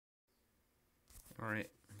Alright,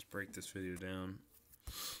 let's break this video down.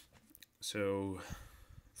 So,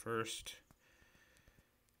 first,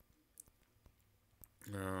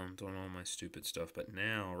 I'm doing all my stupid stuff, but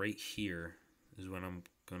now, right here, is when I'm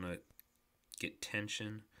gonna get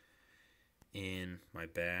tension in my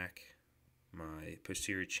back, my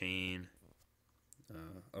posterior chain,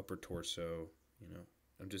 upper torso,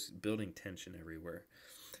 I'm just building tension everywhere.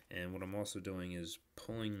 And what I'm also doing is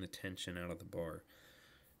pulling the tension out of the bar.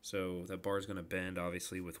 So that bar is going to bend,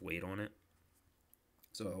 obviously, with weight on it.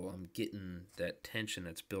 So I'm getting that tension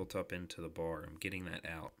that's built up into the bar. I'm getting that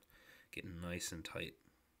out, getting nice and tight.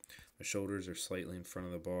 My shoulders are slightly in front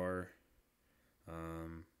of the bar.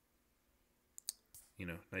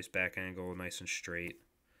 Nice back angle, nice and straight.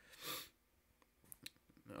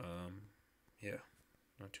 Yeah,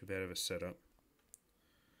 not too bad of a setup.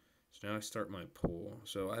 So now I start my pull.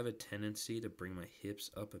 So I have a tendency to bring my hips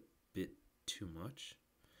up a bit too much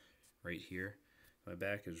right here. My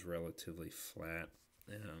back is relatively flat.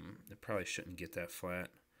 It probably shouldn't get that flat.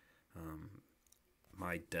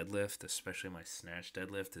 My deadlift, especially my snatch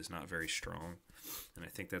deadlift, is not very strong, and I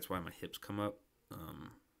think that's why my hips come up.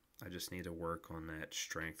 I just need to work on that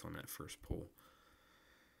strength on that first pull.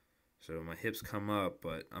 So my hips come up,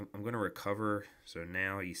 but I'm going to recover. So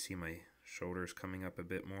now you see my shoulders coming up a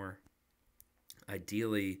bit more.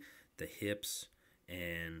 Ideally, the hips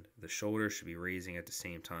and the shoulders should be raising at the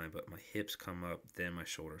same time, but my hips come up, then my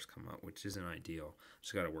shoulders come up, which isn't ideal.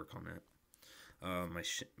 Just got to work on that.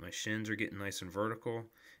 My shins are getting nice and vertical,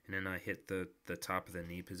 and then I hit the top of the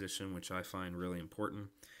knee position, which I find really important.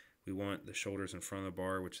 We want the shoulders in front of the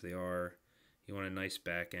bar, which they are. You want a nice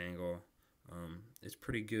back angle. It's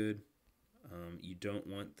pretty good. You don't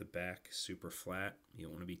want the back super flat. You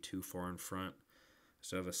don't want to be too far in front.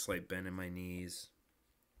 So I have a slight bend in my knees.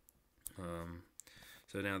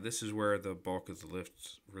 So now this is where the bulk of the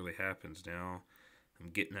lift really happens. Now I'm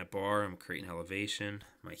getting that bar, I'm creating elevation.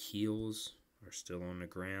 My heels are still on the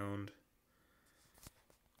ground.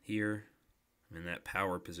 Here, I'm in that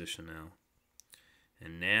power position now.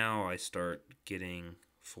 And now I start getting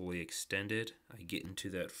fully extended. I get into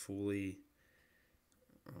that fully,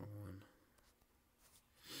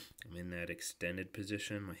 I'm in that extended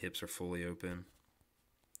position. My hips are fully open.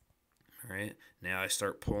 Alright, now I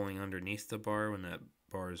start pulling underneath the bar when that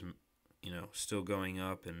bar is, still going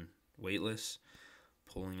up and weightless.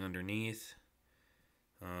 Pulling underneath.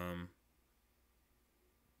 My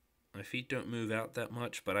feet don't move out that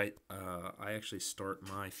much, but I actually start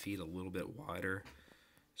my feet a little bit wider,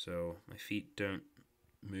 so my feet don't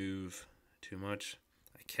move too much.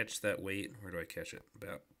 I catch that weight. Where do I catch it?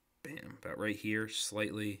 About right here,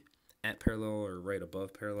 slightly at parallel or right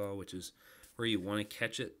above parallel, which is where you want to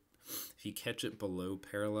catch it. If you catch it below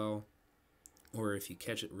parallel, or if you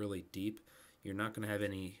catch it really deep, you're not going to have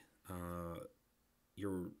any,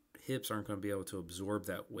 your hips aren't going to be able to absorb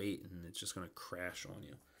that weight, and it's just going to crash on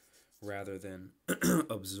you, rather than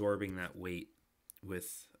absorbing that weight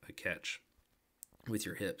with a catch with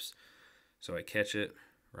your hips. So I catch it,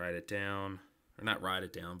 ride it down, or not ride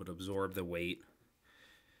it down, but absorb the weight.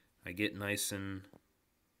 I get nice and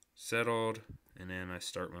settled, and then I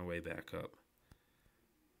start my way back up.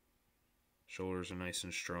 Shoulders are nice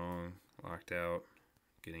and strong, locked out,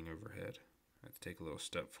 getting overhead. I have to take a little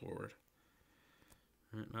step forward.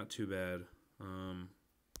 Not too bad.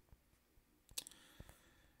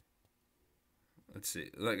 Let's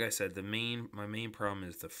see. Like I said, my main problem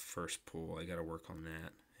is the first pull. I got to work on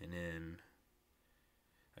that. And then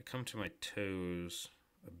I come to my toes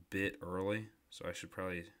a bit early, so I should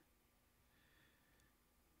probably...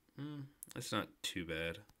 it's not too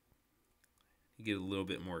bad. You get a little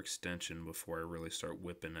bit more extension before I really start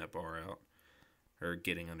whipping that bar out, or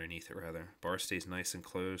getting underneath it rather. Bar stays nice and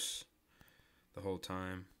close the whole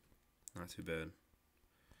time. Not too bad.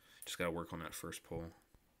 Just got to work on that first pull.